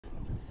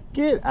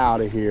Get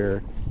out of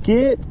here.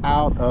 Get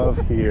out of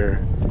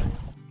here.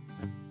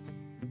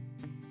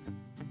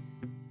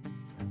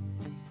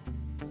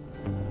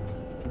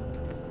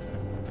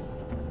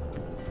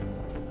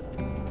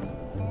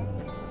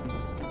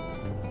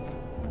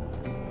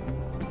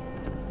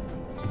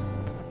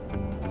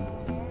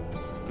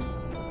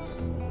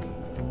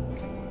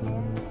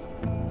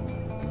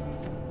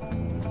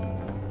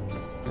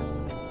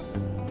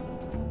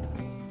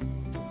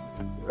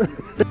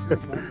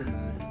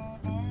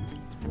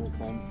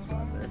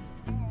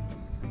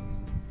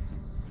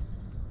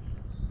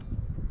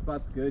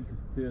 Spot's good because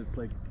too, it's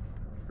like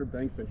for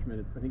bank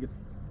fishermen. I think it's.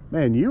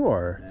 Man, you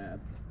are. Yeah,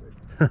 it's a stick.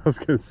 I was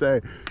gonna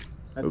say.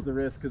 That's the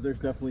risk because there's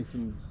definitely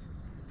some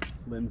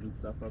limbs and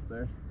stuff up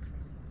there.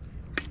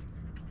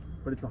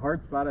 But it's a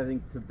hard spot, I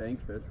think, to bank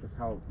fish with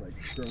how like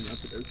thrown up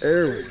it is.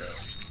 There we go.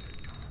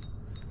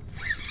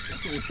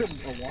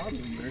 A waddle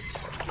in there.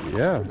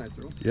 Yeah. That's a nice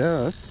roll.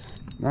 Yeah, that's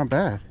not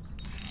bad.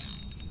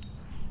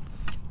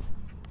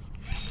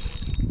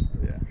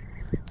 Yeah.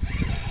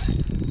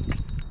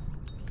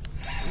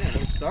 Yeah,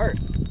 let's start.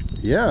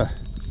 Yeah.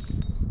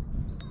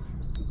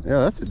 Yeah,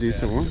 that's a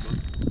decent one.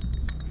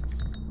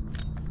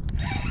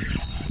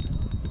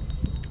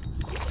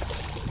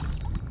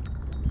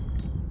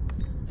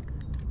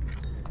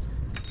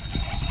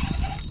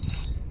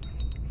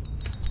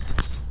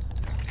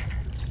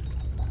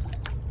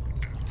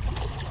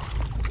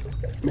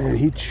 Man,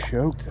 he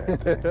choked that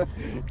thing.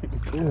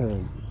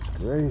 Good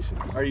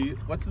gracious. Are you?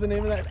 What's the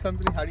name of that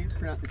company? How do you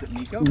pronounce? Is it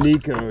Nikko?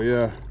 Nikko,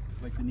 yeah.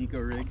 Like the Nikko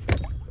rig.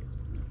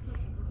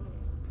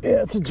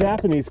 Yeah, it's a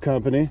Japanese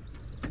company.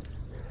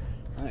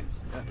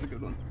 Nice. That's a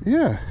good one.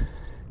 Yeah.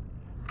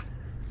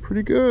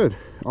 Pretty good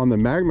on the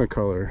Magma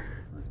color.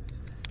 Nice.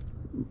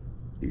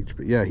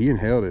 But yeah, he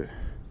inhaled it.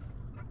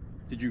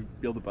 Did you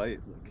feel the bite?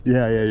 Like,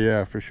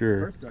 Yeah, for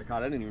sure. first I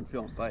caught, I didn't even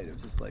feel a bite. It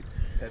was just like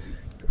heavy.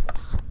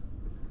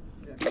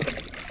 Yeah. Feels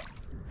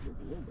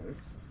a little better.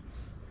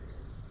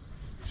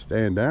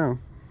 Staying down.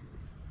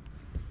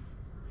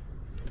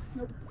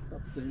 Nope.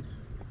 About the same.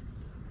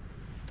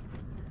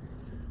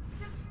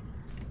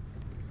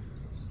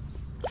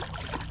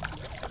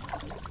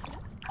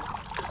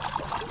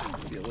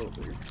 Maybe a little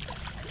bigger.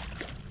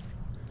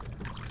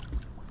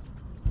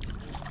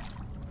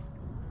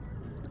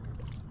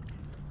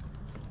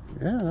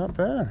 Yeah, not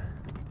bad.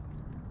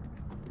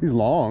 He's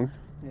long.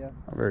 Yeah.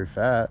 Not very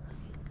fat.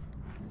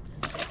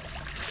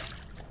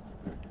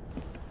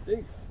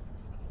 Thanks.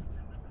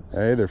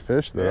 Hey, they're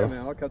fish though. Yeah,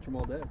 man, I'll catch them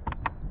all day.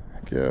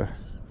 Heck yeah.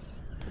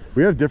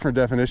 We have different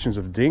definitions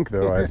of dink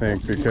though, I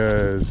think,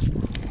 because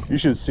you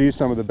should see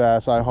some of the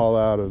bass I haul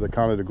out of the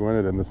Conde de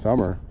Gwinnett in the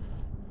summer.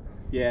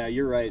 Yeah,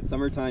 you're right.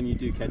 Summertime, you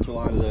do catch a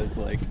lot of those,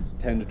 like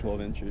 10 to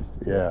 12 inches.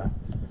 Yeah,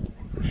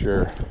 for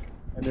sure.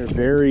 And they're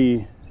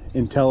very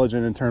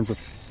intelligent in terms of.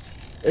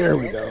 There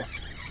we go.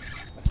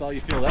 I saw you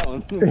feel that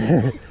one.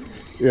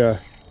 Yeah.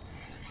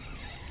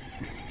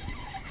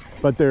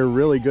 But they're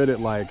really good at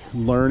like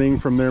learning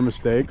from their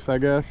mistakes, I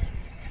guess.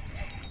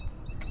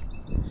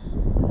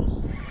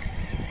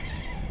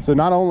 So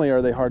not only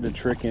are they hard to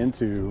trick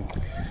into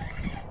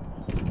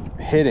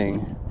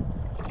hitting,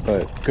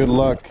 but good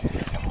luck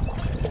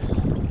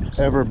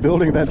ever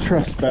building that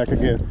trust back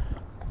again.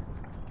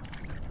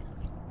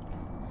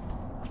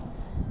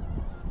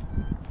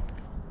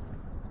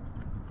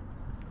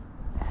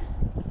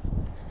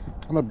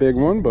 Not a big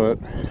one, but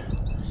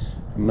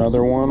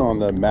another one on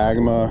the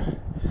Magma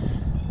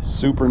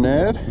Super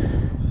Ned.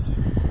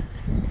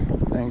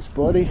 Thanks,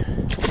 buddy.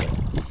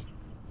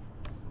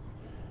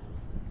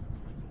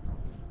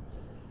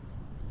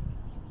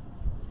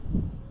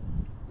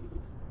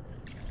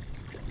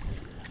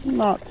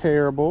 Not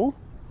terrible.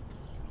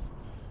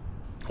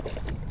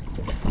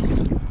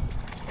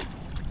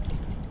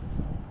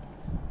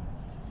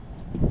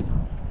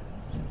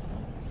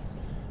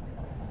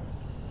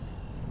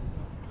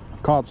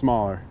 I've caught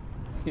smaller.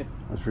 Yeah.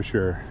 That's for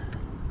sure.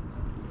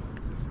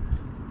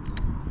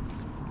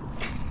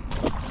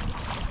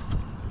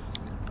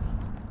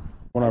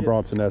 When I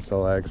brought some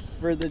SLX.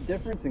 For the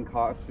difference in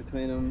cost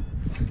between them,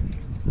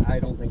 I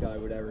don't think I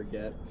would ever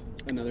get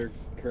another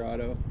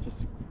Curado.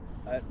 Just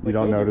You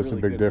don't notice a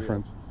big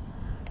difference?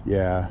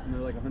 Yeah. And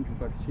they're like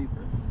 $100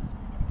 cheaper.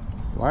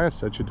 Why have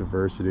such a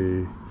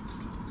diversity?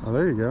 Oh,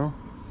 there you go.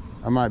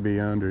 I might be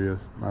under you.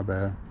 My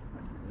bad.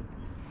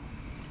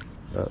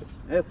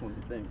 That's one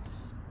thing.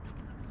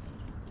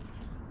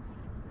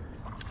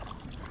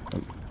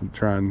 I'm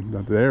trying.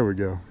 There we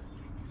go.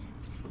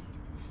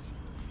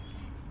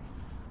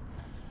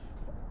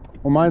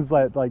 Well, mine's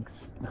like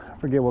I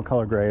forget what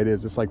color gray it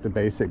is. It's like the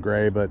basic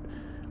gray, but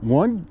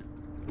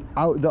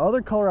the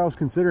other color I was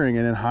considering,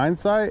 and in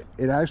hindsight,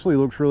 it actually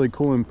looks really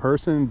cool in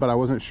person, but I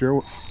wasn't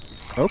sure.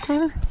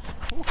 Okay.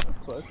 Oh, that's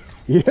close.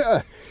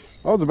 Yeah,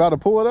 I was about to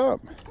pull it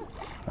up.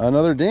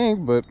 Another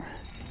dink, but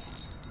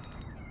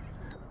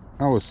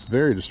I was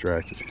very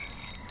distracted.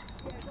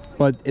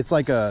 But it's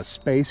like a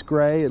space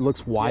gray. It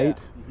looks white.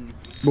 Yeah.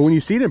 But when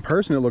you see it in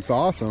person, it looks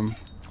awesome.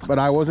 But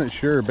I wasn't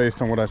sure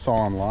based on what I saw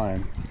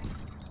online.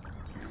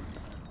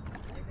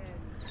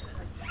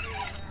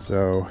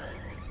 So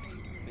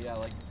But yeah,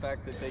 like the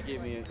fact that they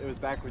gave me, it was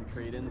back when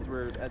trade-ins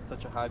were at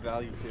such a high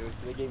value too,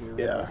 so they gave me a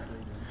really good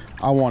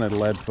trade-in. I wanted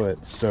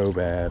leadfoot so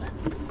bad.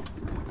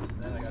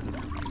 Then I got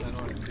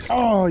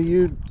Oh,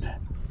 you,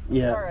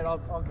 yeah. All right, I'll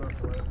go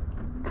for it.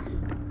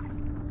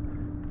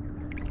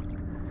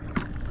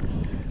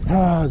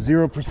 Ah,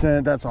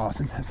 0%. That's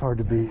awesome. That's hard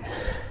to beat.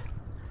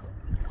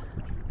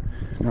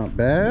 Not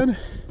bad.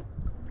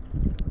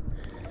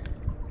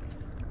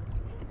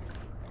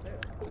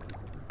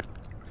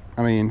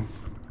 I mean,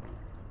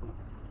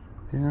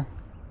 yeah.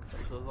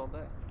 Those all day.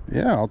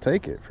 Yeah, I'll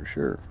take it for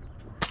sure.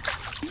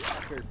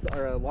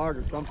 Or a log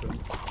or something.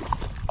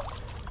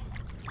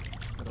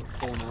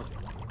 Pulling up.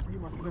 You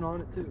must have been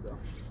on it too, though.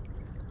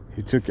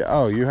 He took it.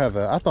 Oh, you have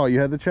I thought you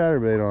had the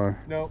chatterbait on.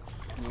 Nope.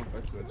 Nope,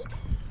 I switched.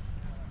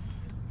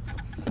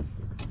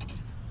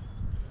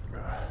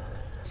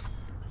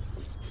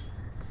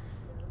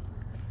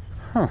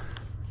 Huh.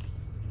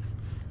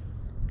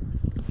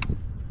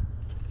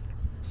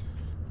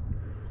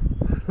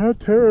 Not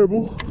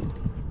terrible.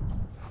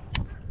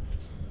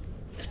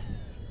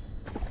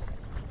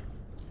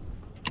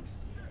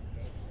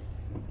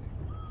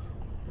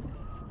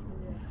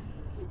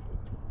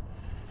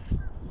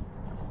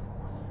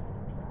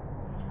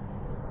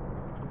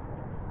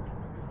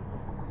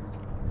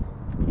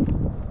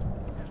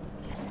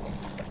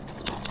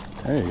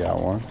 There you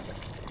got one.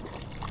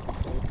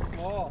 So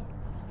small.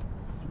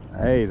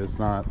 Hey, that's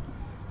not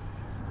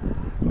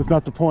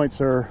the point,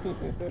 sir.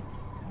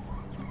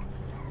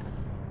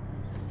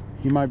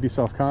 He might be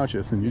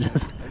self-conscious and you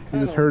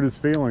just hurt his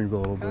feelings a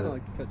little bit. I'd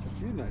like to catch a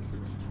few nice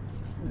ones.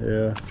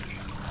 Yeah.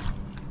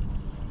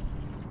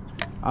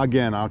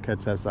 Again, I'll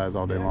catch that size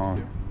all day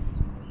long.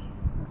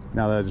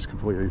 Now that I just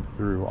completely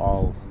threw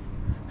all.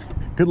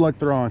 Good luck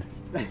throwing.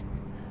 I'm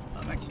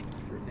actually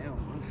threw it down.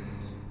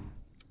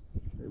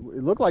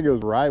 It looked like it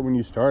was right when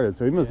you started,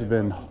 so he must have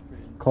been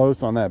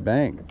close on that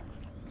bank.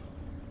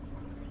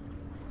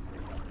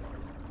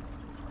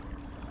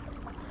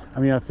 I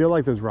mean, I feel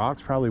like those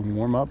rocks probably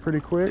warm up pretty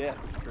quick. Yeah,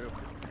 true.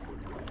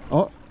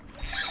 Oh.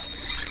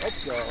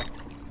 Let's go.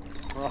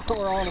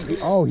 We're on him.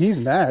 Oh, he's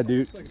mad,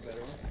 dude. Looks like a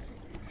better one.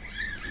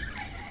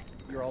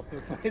 You're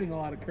also fighting a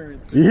lot of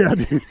currents. Yeah,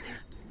 dude.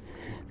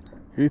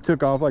 He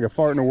took off like a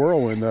fart in a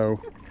whirlwind, though.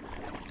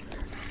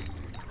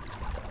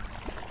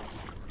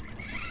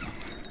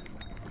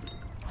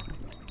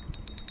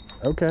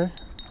 Okay.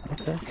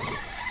 Okay.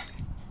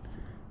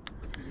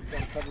 You've got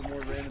to cover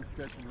more random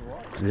stretches of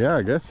water. Yeah,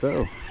 I guess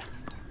so.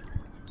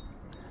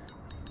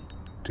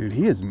 Dude,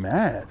 he is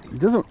mad.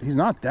 He's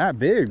not that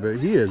big, but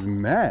he is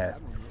mad.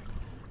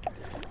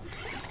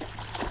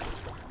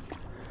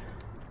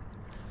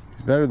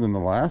 He's better than the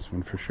last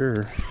one for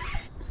sure.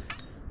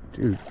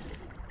 Dude.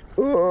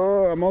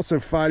 Oh, I'm also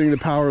fighting the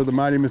power of the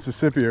mighty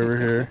Mississippi over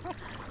here.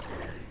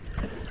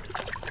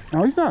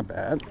 No, he's not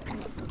bad.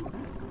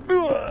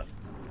 Ugh.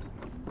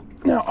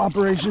 Now,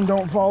 Operation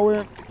Don't Fall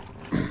In.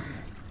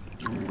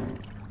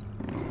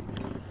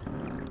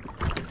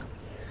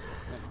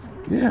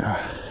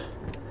 Yeah.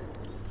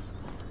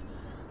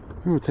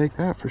 We will take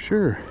that for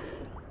sure.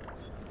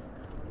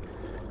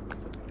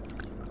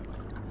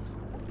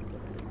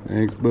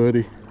 Thanks,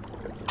 buddy.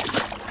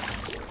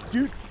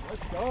 Dude,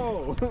 let's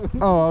go.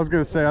 Oh, I was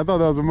gonna say, I thought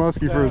that was a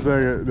muskie for a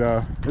second.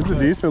 No, it's a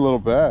decent little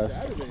bass.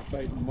 Saturday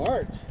fight in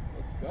March.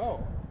 Let's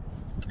go.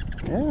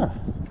 Yeah.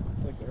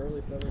 It's like the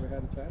earliest I've ever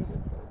had a Saturday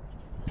fight.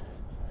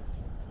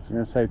 I was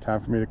gonna say,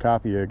 time for me to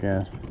copy you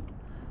again.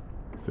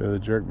 Throw the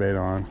jerkbait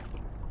on.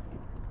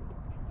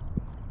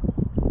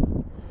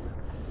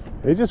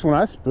 They just, when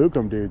I spook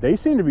them, dude, they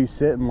seem to be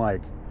sitting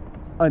like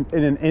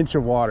in an inch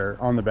of water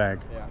on the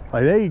bank. Yeah.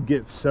 Like they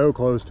get so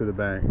close to the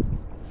bank.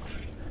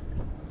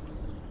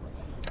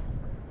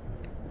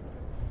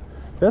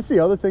 That's the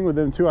other thing with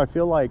them too. I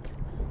feel like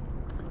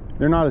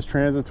they're not as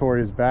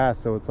transitory as bass,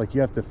 so it's like you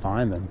have to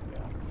find them.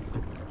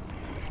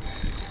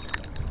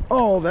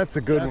 Oh, that's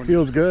a good one.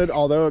 Feels good,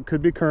 although it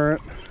could be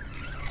current.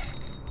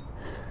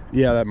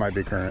 Yeah, that might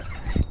be current.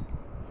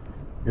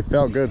 It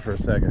felt good for a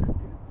second.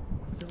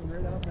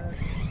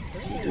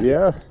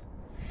 Yeah.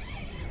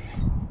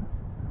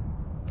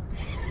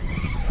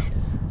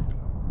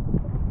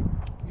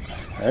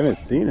 I haven't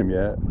seen him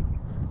yet.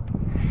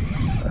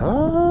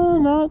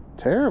 Not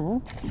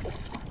terrible.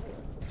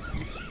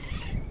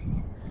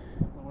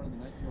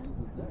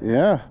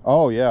 Yeah.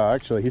 Oh, yeah.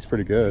 Actually, he's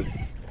pretty good.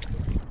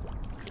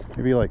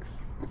 Maybe like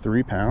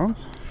 3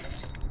 pounds.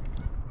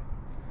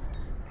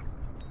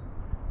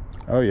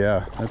 Oh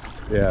yeah, that's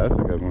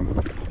a good one.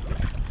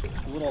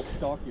 A little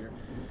stalkier.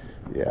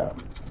 Yeah.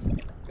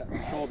 Got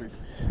some shoulders.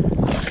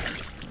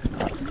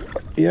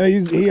 Yeah,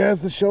 he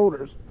has the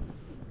shoulders.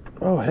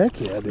 Oh heck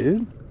yeah,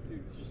 dude.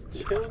 Dude,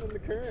 just chilling in the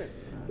current.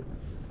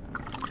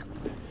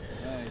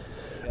 Nice.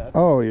 Yeah,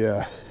 Oh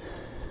yeah.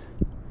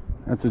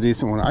 That's a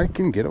decent one. I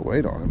can get a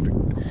weight on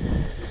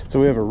him. So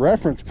we have a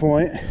reference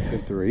point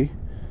at 3.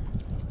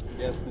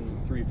 yes,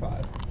 and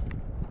 3.5.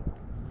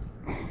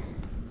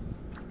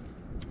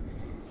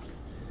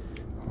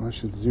 Well, I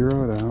should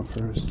zero it out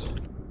first,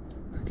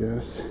 I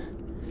guess.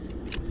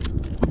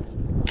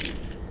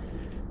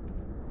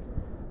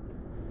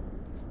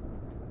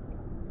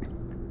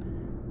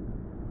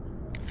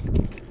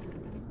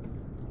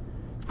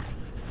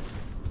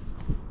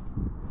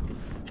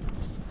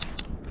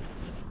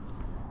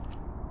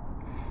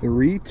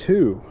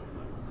 $3.2.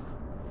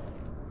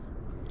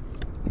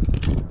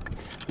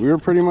 We were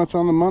pretty much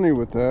on the money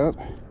with that.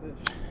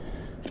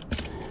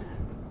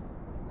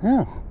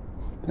 Yeah,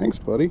 thanks,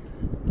 buddy.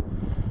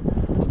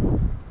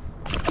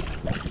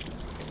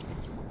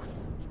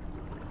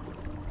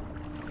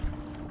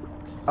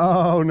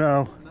 Oh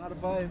no. Not a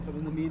bite, but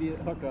an immediate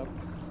hookup.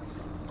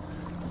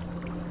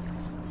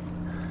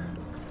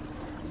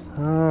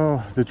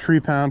 Oh, the tree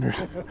pounders.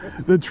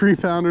 The tree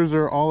pounders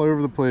are all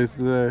over the place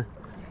today.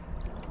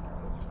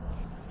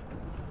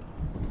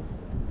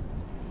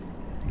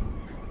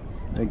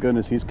 Thank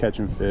goodness he's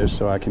catching fish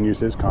so I can use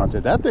his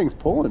content. That thing's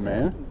pulling,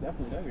 man. It's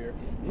definitely heavier.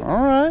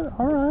 All right,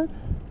 all right.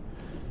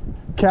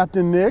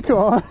 Captain Nick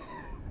on.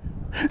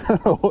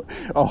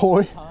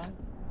 Ahoy.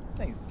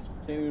 Can't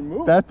even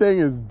move. That thing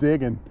is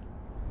digging.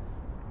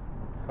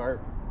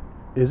 Carp.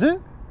 Is it?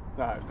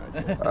 No, I have no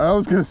idea. I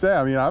was gonna say,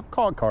 I mean, I've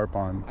caught carp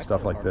on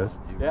stuff like this.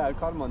 Yeah, I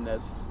caught him on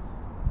Ned's.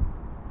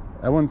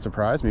 That wouldn't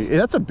surprise me.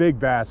 That's a big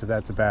bass if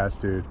that's a bass,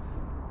 dude.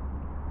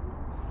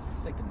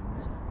 It's taking a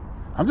minute.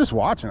 I'm just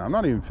watching. I'm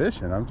not even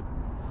fishing.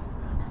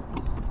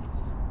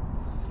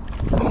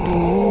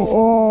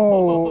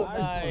 Oh,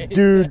 Nice.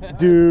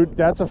 dude,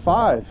 that's a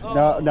 5.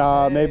 No,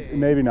 no, hey.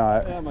 maybe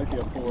not. That might be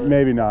a 4.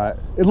 Maybe not.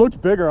 It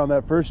looked bigger on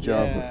that first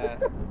jump. Yeah.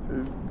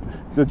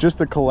 Just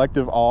the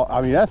collective all.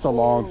 I mean, that's a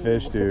long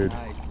fish, dude.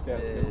 Nice Yeah.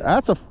 fish.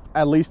 That's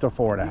at least a You can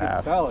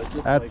 4.5. tell it's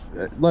just That's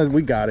like,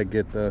 we gotta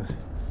get the.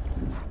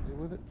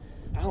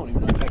 I don't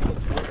even know if that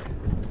gets short.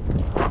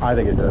 I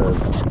think it does,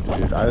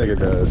 dude. I think it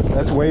does.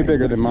 That's way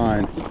bigger than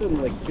mine. It just doesn't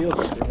like feel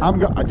like it.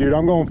 Dude,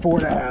 I'm going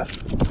 4.5.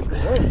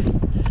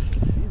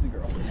 Easy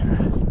girl.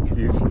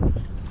 You,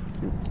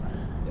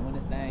 Doing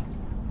his thing.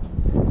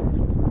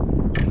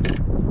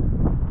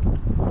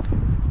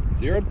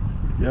 Zeroed?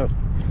 yep.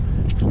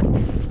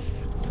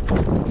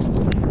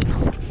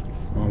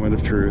 Moment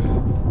of truth.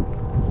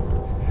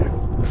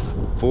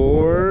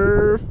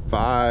 4,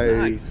 5.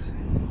 Nice.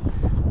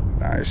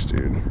 Nice,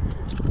 dude.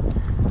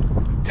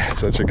 That's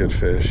such a good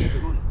fish.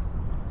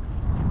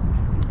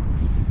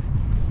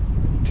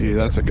 Dude,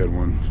 that's a good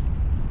one.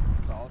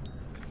 Solid.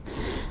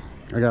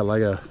 I got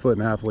like a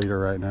 1.5 liter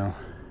right now.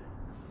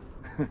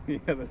 Yeah,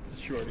 that's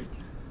a shorty.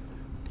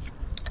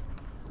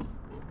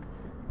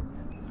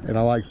 And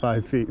I like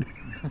 5 feet.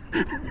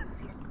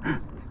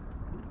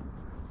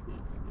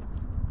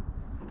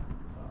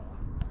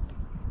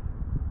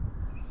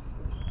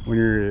 When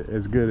you're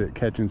as good at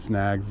catching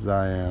snags as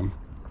I am.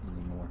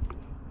 Anymore.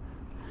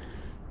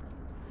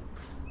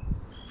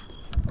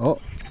 Oh,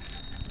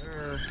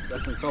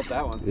 Definitely felt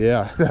that one.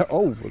 yeah.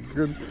 Oh,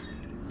 good.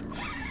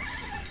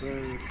 Oh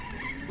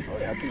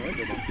yeah, that's another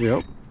good one.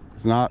 Yep.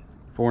 It's not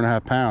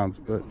 4.5 pounds,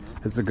 but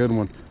it's a good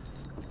one.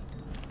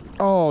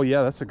 Oh,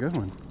 yeah, that's a good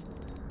one.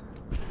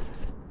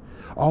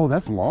 Oh,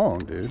 that's long,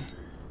 dude.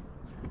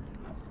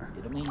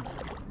 Get him in.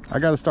 I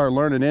got to start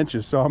learning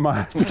inches, so I might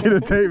have to get a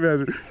tape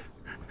measure.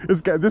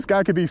 This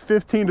guy could be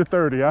 15 to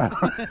 30. I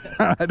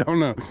don't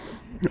know.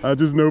 I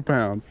just know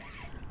pounds.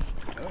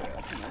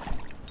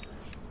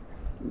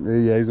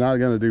 Yeah, he's not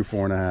going to do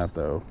 4.5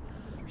 though.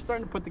 We're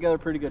starting to put together a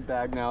pretty good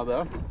bag now,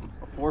 though.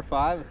 A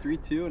 4.5, a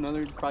 3.2,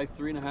 another probably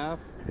 3.5.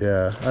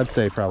 Yeah, I'd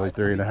say probably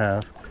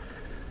 3.5.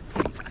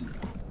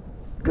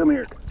 Come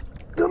here.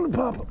 Come to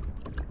Papa.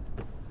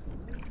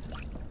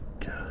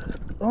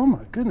 Oh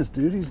my goodness,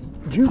 dude, he's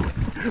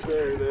juking.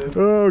 There it is.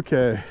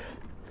 Okay.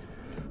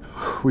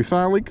 We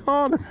finally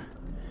caught him.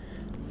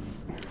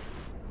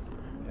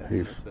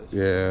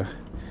 Yeah.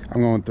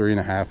 I'm going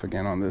 3.5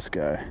 again on this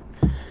guy.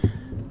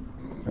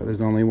 But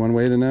there's only one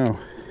way to know.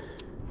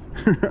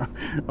 I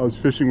was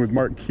fishing with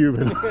Mark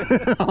Cuban.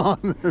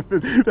 I'm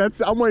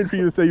waiting for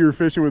you to say you were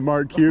fishing with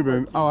Mark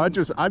Cuban. Oh, I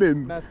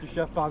didn't. Master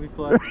Chef Bobby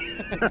Flay. What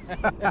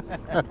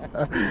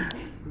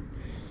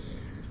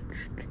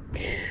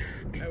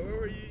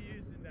were you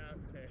using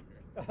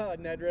out there?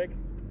 Ned rig.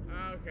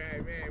 Okay,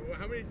 man. Well,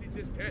 how many did you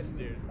just catch,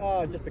 dude?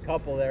 Oh, just a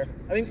couple there.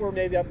 I think we're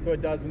maybe up to a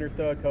dozen or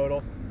so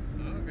total.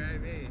 Okay,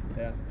 me.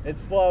 Yeah.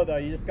 It's slow though.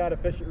 You just gotta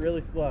fish it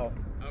really slow.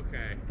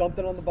 Okay.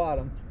 Something on the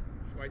bottom.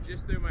 Well, I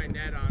just threw my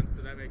net on,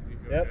 so that makes me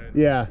feel Yep. good.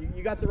 Yeah.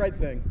 You got the right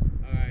thing.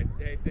 All right.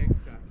 Hey, thanks,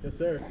 Josh. Yes,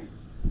 sir.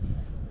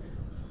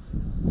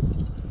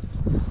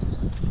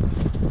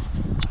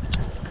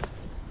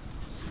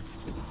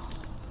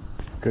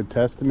 Good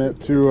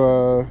testament to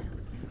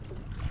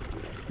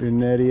your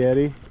Netty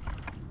Eddie.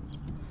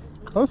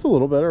 Oh, that's a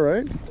little better,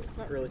 right?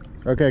 Not really.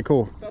 Okay,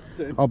 cool. About the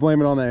same. I'll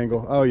blame it on the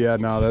angle. Oh yeah,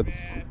 no, that's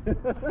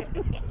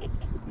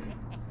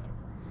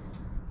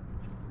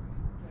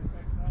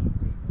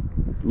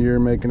you're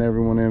making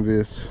everyone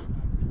envious.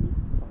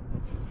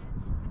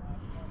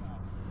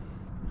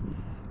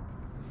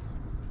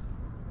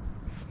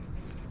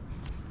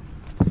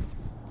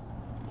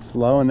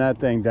 Slowing that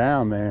thing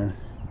down, man.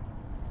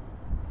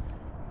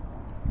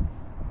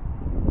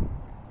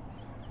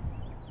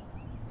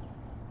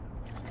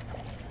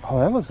 Oh,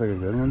 that looks like a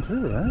good one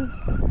too, right?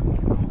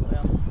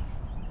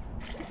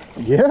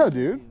 Yeah,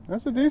 dude.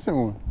 That's a decent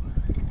one.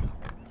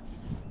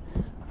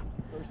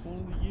 First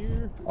one of the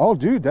year. Oh,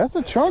 dude, that's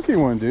a chunky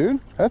one, dude.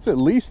 That's at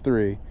least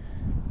 3.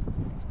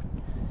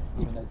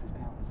 Even though it's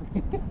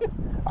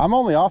pounds. I'm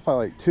only off by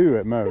like 2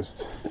 at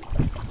most.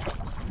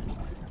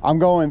 I'm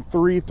going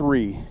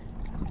 3-3.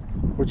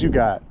 What you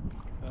got?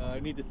 I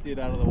need to see it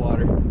out of the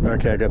water.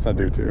 Okay, I guess I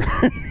do too.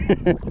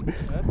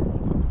 That's.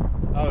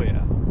 Oh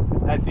yeah,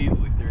 that's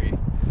easily 3.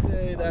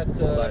 Hey, that's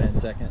Slide in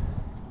second.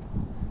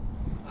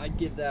 I'd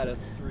give that a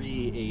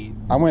 3.8.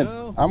 I went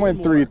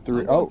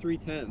 3-3. Oh,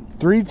 3.10.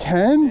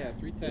 310? Yeah,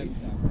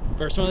 3.10.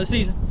 First one of the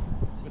season.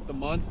 With the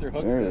monster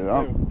hooks There in you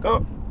go.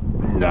 too.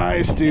 Oh,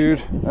 nice,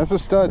 dude. That's a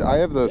stud. I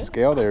have the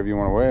scale there if you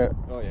want to weigh it.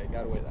 Oh yeah, you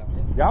gotta weigh that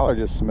one. Y'all are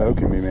just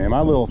smoking me, man.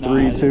 My little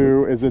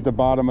 3-2 is at the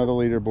bottom of the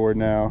leaderboard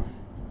now.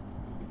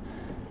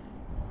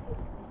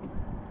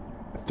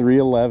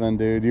 311,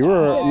 dude.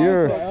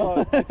 You're.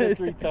 It's a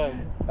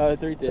 310.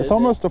 310. It's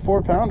almost a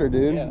 4-pounder,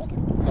 dude. Yeah,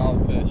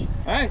 solid fish.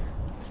 All right.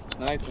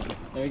 Nice one.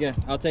 There we go.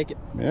 I'll take it.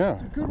 Yeah.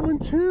 It's a good one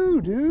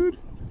too, dude.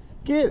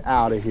 Get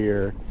out of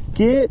here.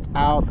 Get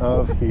out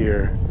of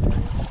here.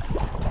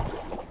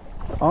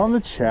 On the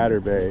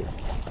chatterbait.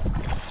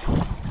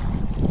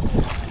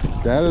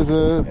 That is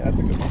a. Yeah, that's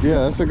a good one. Yeah,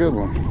 that's a good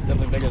one.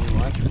 Definitely bigger than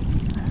last year.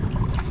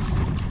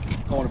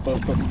 I want a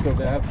boat flipping so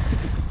bad.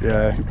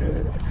 Yeah.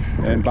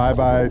 And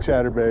bye-bye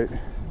chatterbait.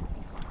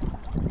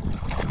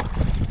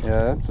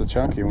 Yeah, that's a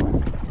chunky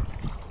one.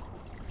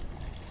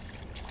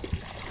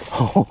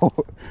 Oh,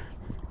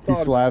 he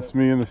slaps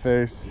me in the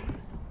face.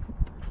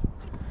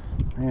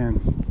 Man.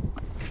 That's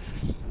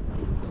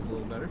a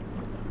little better.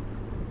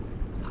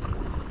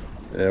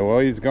 Yeah, well,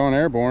 he's going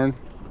airborne.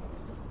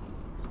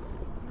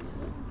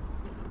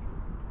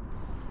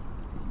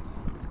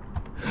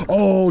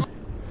 Oh,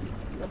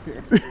 Up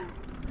here.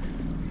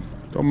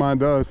 don't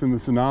mind us in the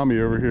tsunami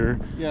over here.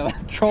 Yeah,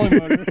 trolling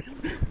motor.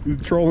 The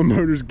trolling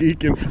motor's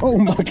geeking. Oh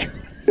my god.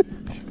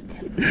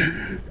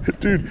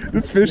 Dude,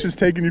 this fish is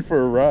taking you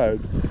for a ride.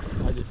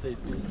 I just say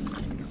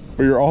stupid.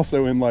 But you're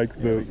also in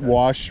like the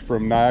wash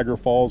from Niagara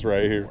Falls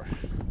right here.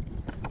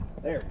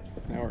 There.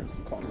 Now we're in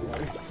some calm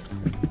water.